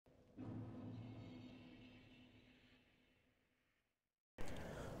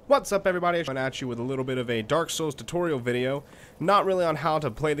What's up, everybody? I'm coming at you with a little bit of a Dark Souls tutorial video. Not really on how to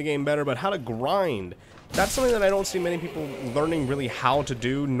play the game better, but how to grind. That's something that I don't see many people learning really how to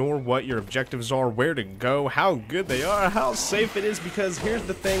do, nor what your objectives are, where to go, how good they are, how safe it is, because here's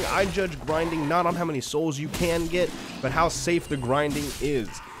the thing, I judge grinding not on how many souls you can get, but how safe the grinding is.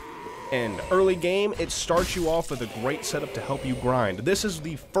 And early game, it starts you off with a great setup to help you grind. This is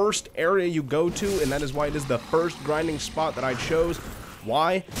the first area you go to, and that is why it is the first grinding spot that I chose.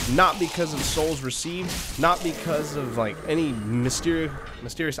 Why? Not because of souls received, not because of like any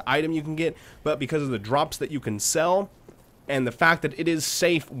mysterious item you can get, but because of the drops that you can sell and the fact that it is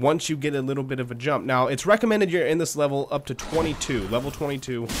safe once you get a little bit of a jump. Now, it's recommended you're in this level up to 22, level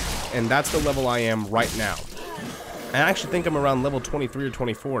 22, and that's the level I am right now. I actually think I'm around level 23 or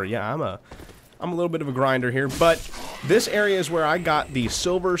 24. Yeah, I'm a little bit of a grinder here, but this area is where I got the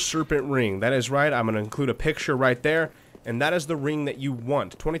Silver Serpent Ring. That is right, I'm going to include a picture right there. And that is the ring that you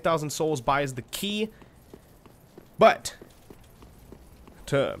want. 20,000 souls buys the key. But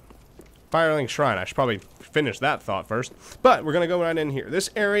to Firelink Shrine, I should probably finish that thought first. But we're going to go right in here.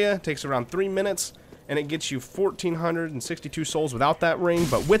 This area takes around 3 minutes, and it gets you 1,462 souls without that ring.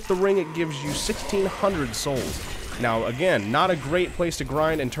 But with the ring, it gives you 1,600 souls. Now, again, not a great place to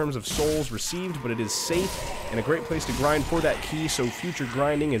grind in terms of souls received, but it is safe and a great place to grind for that key, so future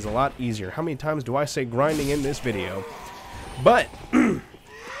grinding is a lot easier. How many times do I say grinding in this video? But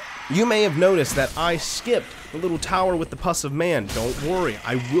you may have noticed that I skipped the little tower with the pus of man. Don't worry,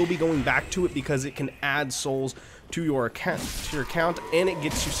 I will be going back to it because it can add souls to your account, and it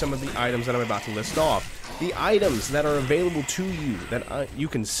gets you some of the items that I'm about to list off. The items that are available to you that you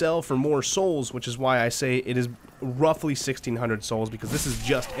can sell for more souls, which is why I say it is roughly 1,600 souls, because this is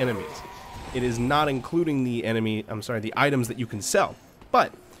just enemies. It is not including the the items that you can sell.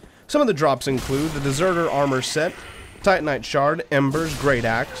 But some of the drops include the Deserter Armor Set, Titanite Shard, Embers, Great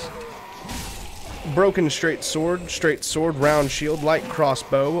Axe, Broken Straight Sword, Round Shield, Light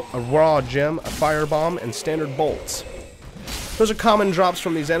Crossbow, a Raw Gem, a Firebomb, and Standard Bolts. Those are common drops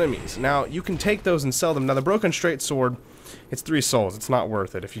from these enemies. Now, you can take those and sell them. Now, the Broken Straight Sword, it's 3 souls. It's not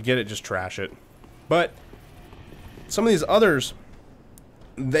worth it. If you get it, just trash it. But some of these others,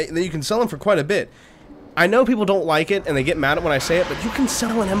 you can sell them for quite a bit. I know people don't like it, and they get mad at when I say it, but you can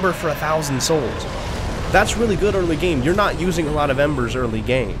sell an Ember for 1,000 souls. That's really good early game. You're not using a lot of Embers early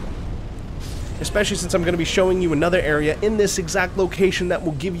game. Especially since I'm going to be showing you another area in this exact location that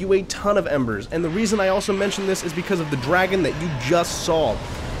will give you a ton of Embers. And the reason I also mention this is because of the dragon that you just saw.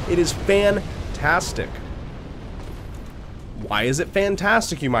 It is fantastic. Why is it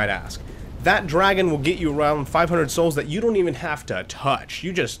fantastic, you might ask? That dragon will get you around 500 souls that you don't even have to touch.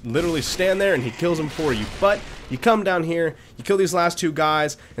 You just literally stand there and he kills them for you. But you come down here, you kill these last 2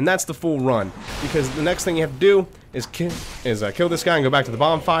 guys, and that's the full run. Because the next thing you have to do is kill this guy and go back to the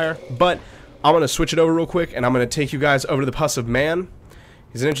bonfire. But I'm going to switch it over real quick, and I'm going to take you guys over to the Pus of Man.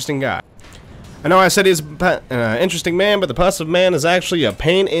 He's an interesting guy. I know I said he's an interesting man, but the Pus of Man is actually a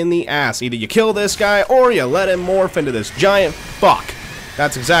pain in the ass. Either you kill this guy, or you let him morph into this giant fuck.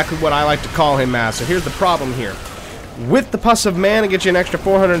 That's exactly what I like to call him as. So here's the problem here. With the Pus of Man, it gets you an extra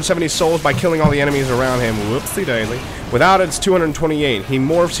 470 souls by killing all the enemies around him. Whoopsie daisy. Without it, it's 228. He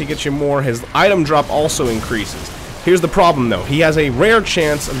morphs, he gets you more. His item drop also increases. Here's the problem, though. He has a rare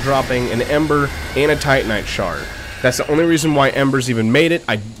chance of dropping an Ember and a Titanite Shard. That's the only reason why Embers even made it.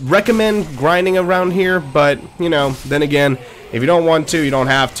 I recommend grinding around here, but, you know, then again, if you don't want to, you don't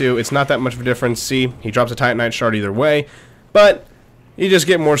have to. It's not that much of a difference. See, he drops a Titanite Shard either way, but you just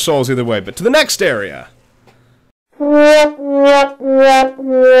get more souls either way. But to the next area.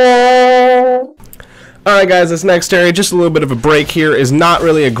 Alright guys, this next area, just a little bit of a break here, is not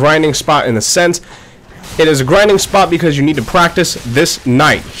really a grinding spot in the sense. It is a grinding spot because you need to practice this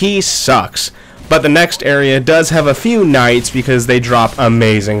knight. He sucks. But the next area does have a few knights because they drop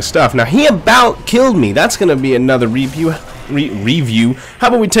amazing stuff. Now, he about killed me. That's going to be another review. How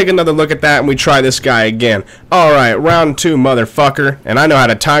about we take another look at that and we try this guy again? Alright, round 2, motherfucker. And I know how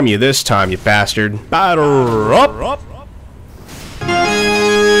to time you this time, you bastard. Batter up.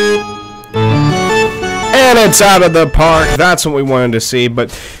 And it's out of the park. That's what we wanted to see. But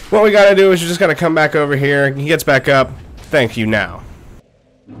what we gotta do is you just gotta come back over here. He gets back up. Thank you now.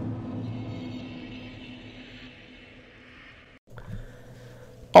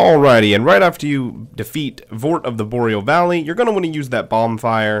 Alrighty, and right after you defeat Vort of the Boreal Valley, you're gonna want to use that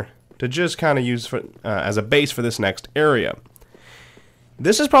bonfire to just kind of use as a base for this next area.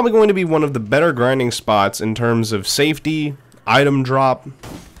 This is probably going to be one of the better grinding spots in terms of safety, item drop,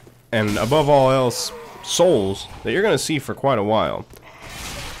 and above all else, souls that you're going to see for quite a while.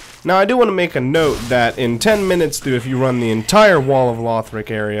 Now I do want to make a note that in 10 minutes through, if you run the entire Wall of Lothric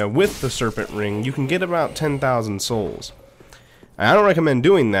area with the Serpent Ring, you can get about 10,000 souls. And I don't recommend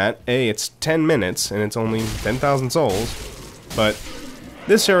doing that. It's 10 minutes and it's only 10,000 souls, but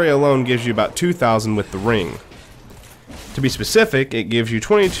this area alone gives you about 2,000 with the ring. To be specific, it gives you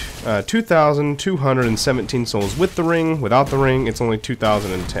 2,217 souls with the ring. Without the ring, it's only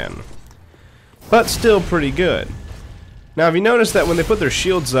 2,010. But still pretty good. Now, have you noticed that when they put their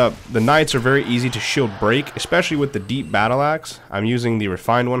shields up, the knights are very easy to shield break, especially with the deep battle axe? I'm using the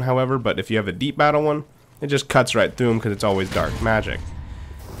refined one, however, but if you have a deep battle one, it just cuts right through them because it's always dark magic.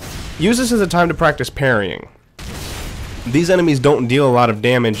 Use this as a time to practice parrying. These enemies don't deal a lot of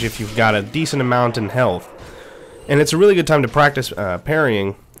damage if you've got a decent amount in health, and it's a really good time to practice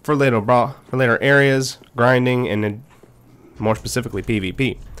parrying for later areas, grinding, and more specifically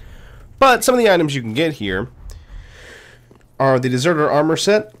PvP. But some of the items you can get here are the Deserter Armor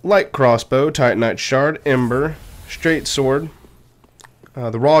Set, Light Crossbow, Titanite Shard, Ember, Straight Sword,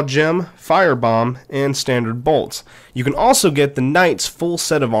 the Raw Gem, Firebomb, and Standard Bolts. You can also get the Knight's full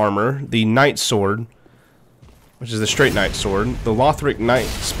set of armor, the Knight Sword, which is the Straight Knight Sword, the Lothric Knight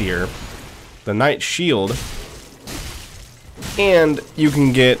Spear, the Knight Shield, and you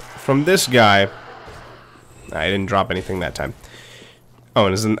can get from this guy, I didn't drop anything that time. Oh,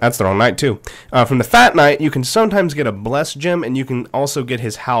 and that's the wrong knight too. From the Fat Knight, you can sometimes get a Blessed Gem, and you can also get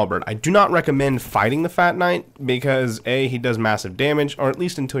his Halberd. I do not recommend fighting the Fat Knight because A, he does massive damage, or at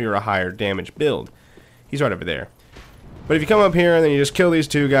least until you're a higher damage build. He's right over there. But if you come up here and then you just kill these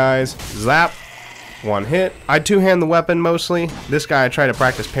two guys, zap, one hit. I two-hand the weapon mostly. This guy I try to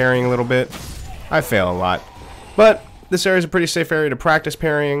practice parrying a little bit. I fail a lot. But this area is a pretty safe area to practice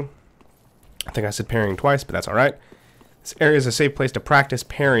parrying. I think I said parrying twice, but that's alright. This area is a safe place to practice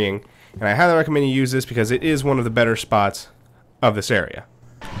parrying, and I highly recommend you use this because it is one of the better spots of this area.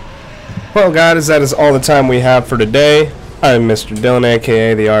 Well, guys, that is all the time we have for today. I'm Mr. Dylan,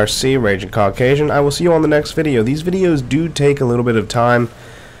 aka the RC, Raging Caucasian. I will see you on the next video. These videos do take a little bit of time,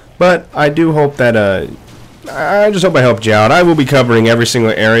 but I do hope that, I just hope I helped you out. I will be covering every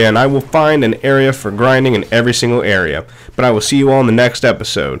single area, and I will find an area for grinding in every single area. But I will see you all in the next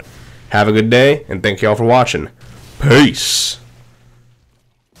episode. Have a good day, and thank you all for watching. Peace.